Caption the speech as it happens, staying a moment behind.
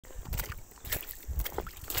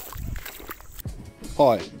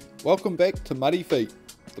Hi, welcome back to Muddy Feet.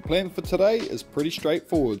 The plan for today is pretty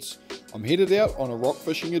straightforward. I'm headed out on a rock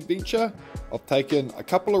fishing adventure. I've taken a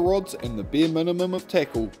couple of rods and the bare minimum of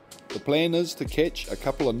tackle. The plan is to catch a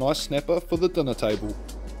couple of nice snapper for the dinner table.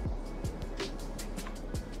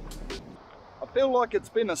 I feel like it's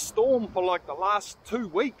been a storm for like the last 2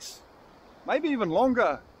 weeks, maybe even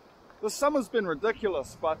longer. This summer's been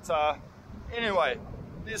ridiculous, but anyway,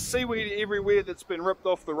 there's seaweed everywhere that's been ripped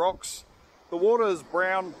off the rocks. The water is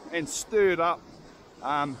brown and stirred up.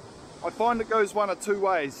 I find it goes one of two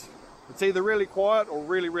ways. It's either really quiet or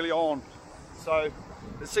really on. So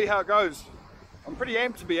let's see how it goes. I'm pretty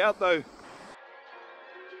amped to be out though.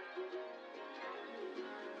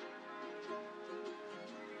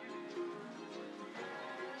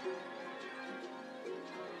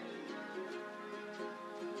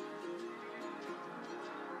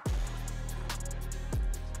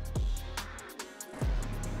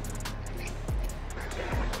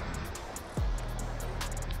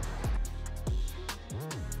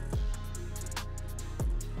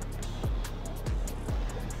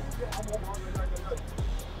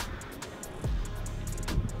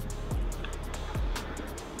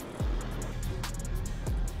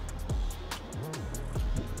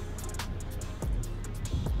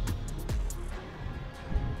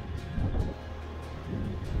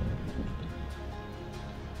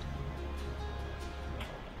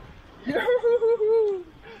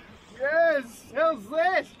 Yes, how's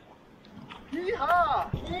that?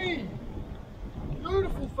 Yeehaw! Hey,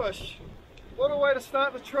 beautiful fish. What a way to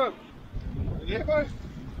start the trip. There go.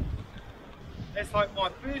 That's like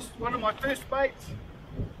one of my first baits.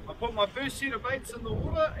 I put my first set of baits in the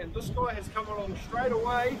water and this guy has come along straight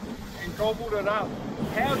away and gobbled it up.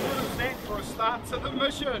 How good is that for a start to the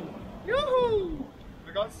mission? Yoo-hoo!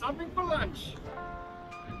 I got something for lunch.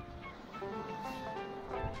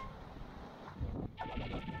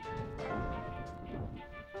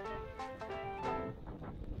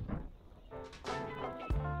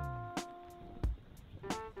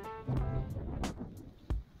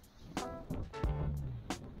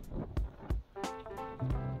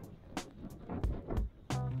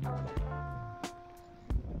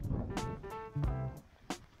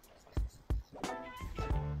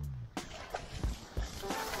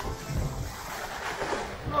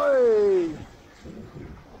 Hey.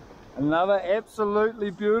 Another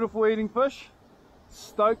absolutely beautiful eating fish.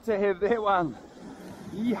 Stoked to have that one.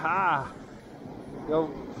 Yeehaw! The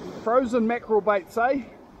frozen mackerel baits, eh?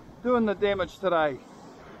 Doing the damage today.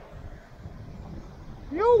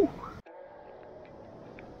 Yo!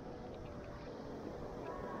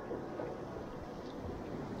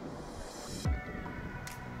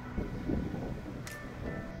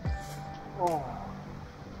 Oh.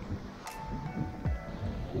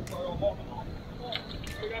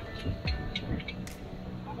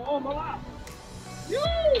 On my lap. Yo!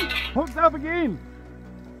 Hooked up again.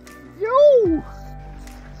 Yo!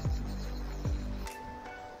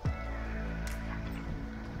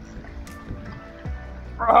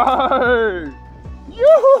 Bro!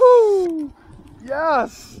 Yoo-hoo!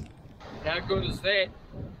 Yes! How good is that?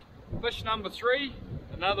 Fish number 3,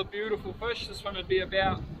 another beautiful fish. This one would be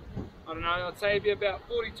about, I don't know, I'd say it'd be about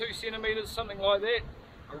 42 centimeters, something like that.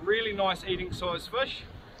 A really nice eating size fish.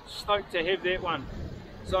 Stoked to have that one.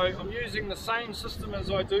 So I'm using the same system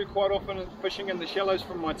as I do quite often in fishing in the shallows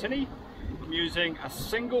from my tinny. I'm using a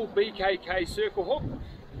single BKK circle hook,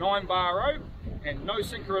 9-bar rope, and no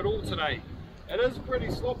sinker at all today. It is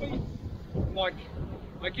pretty sloppy. Like,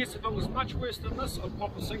 I guess if it was much worse than this, I'd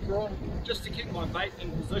pop a sinker on just to keep my bait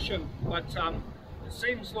in position. But it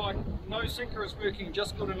seems like no sinker is working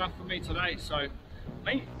just good enough for me today. So,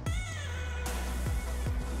 me.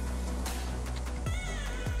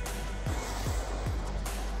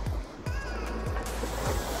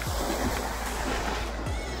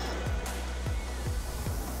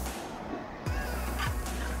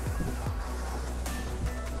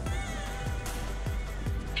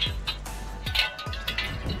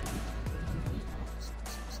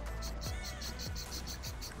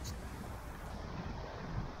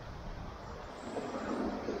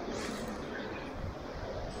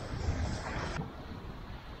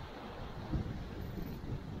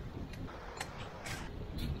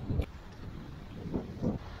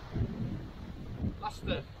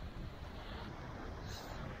 Busted.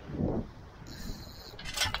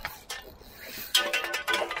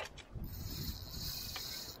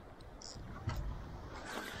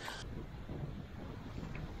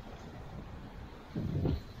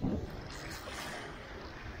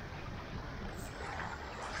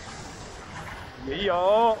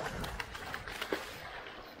 Yeah.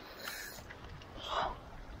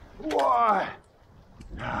 Wow.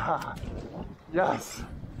 Yes,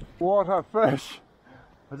 what a fish.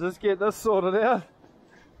 I'll just get this sorted out.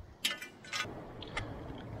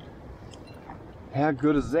 How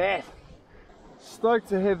good is that? Stoked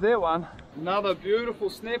to have that one. Another beautiful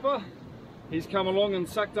snapper. He's come along and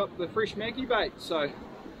sucked up the fresh Mackie bait. So,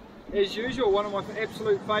 as usual, one of my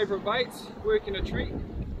absolute favourite baits, working a treat.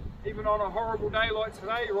 Even on a horrible day like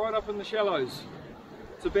today, right up in the shallows.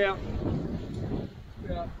 It's about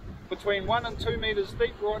between 1 and 2 metres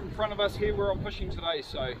deep right in front of us here where I'm fishing today.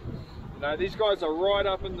 So, you know, these guys are right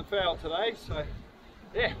up in the foul today. So,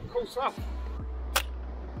 yeah, cool stuff.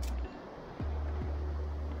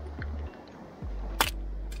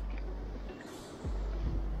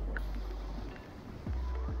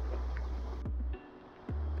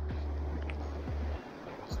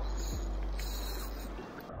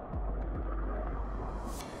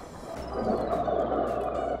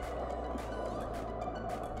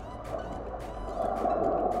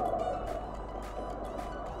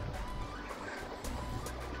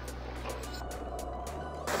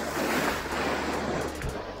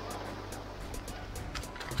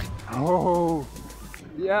 Oh,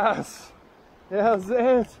 yes, how's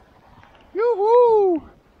that? Yoo-hoo!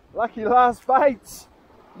 Lucky last baits.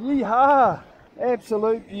 Yeehaw!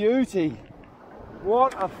 Absolute beauty.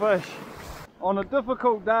 What a fish. On a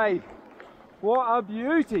difficult day. What a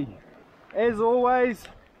beauty. As always,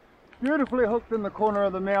 beautifully hooked in the corner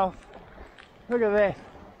of the mouth. Look at that.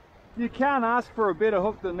 You can't ask for a better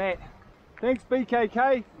hook than that. Thanks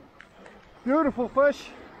BKK. Beautiful fish.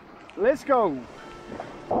 Let's go.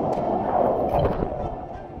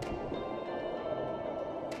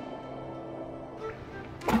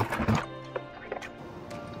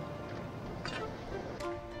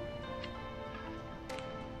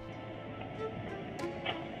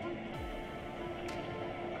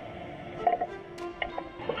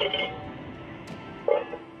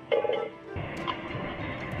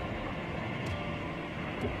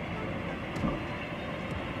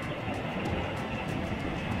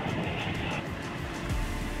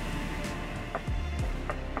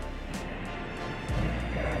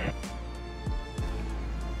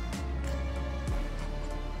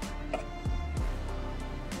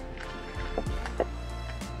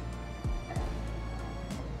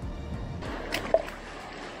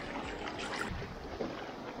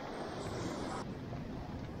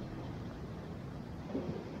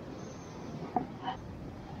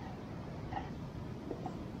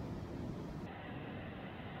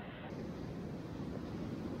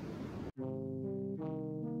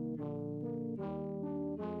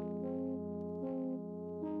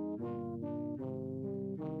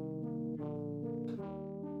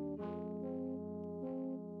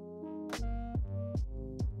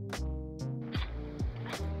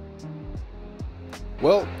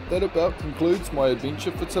 Well, that about concludes my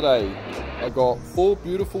adventure for today. I got 4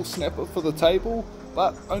 beautiful snapper for the table,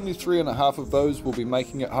 but only 3.5 of those will be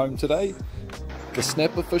making it home today. The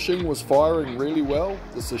snapper fishing was firing really well,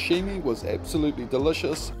 the sashimi was absolutely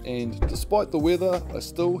delicious, and despite the weather, I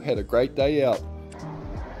still had a great day out.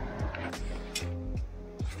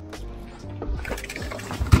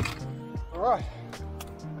 Alright,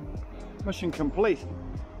 mission complete.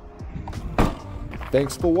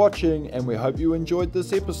 Thanks for watching, and we hope you enjoyed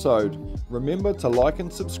this episode. Remember to like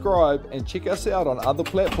and subscribe, and check us out on other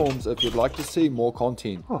platforms if you'd like to see more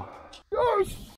content.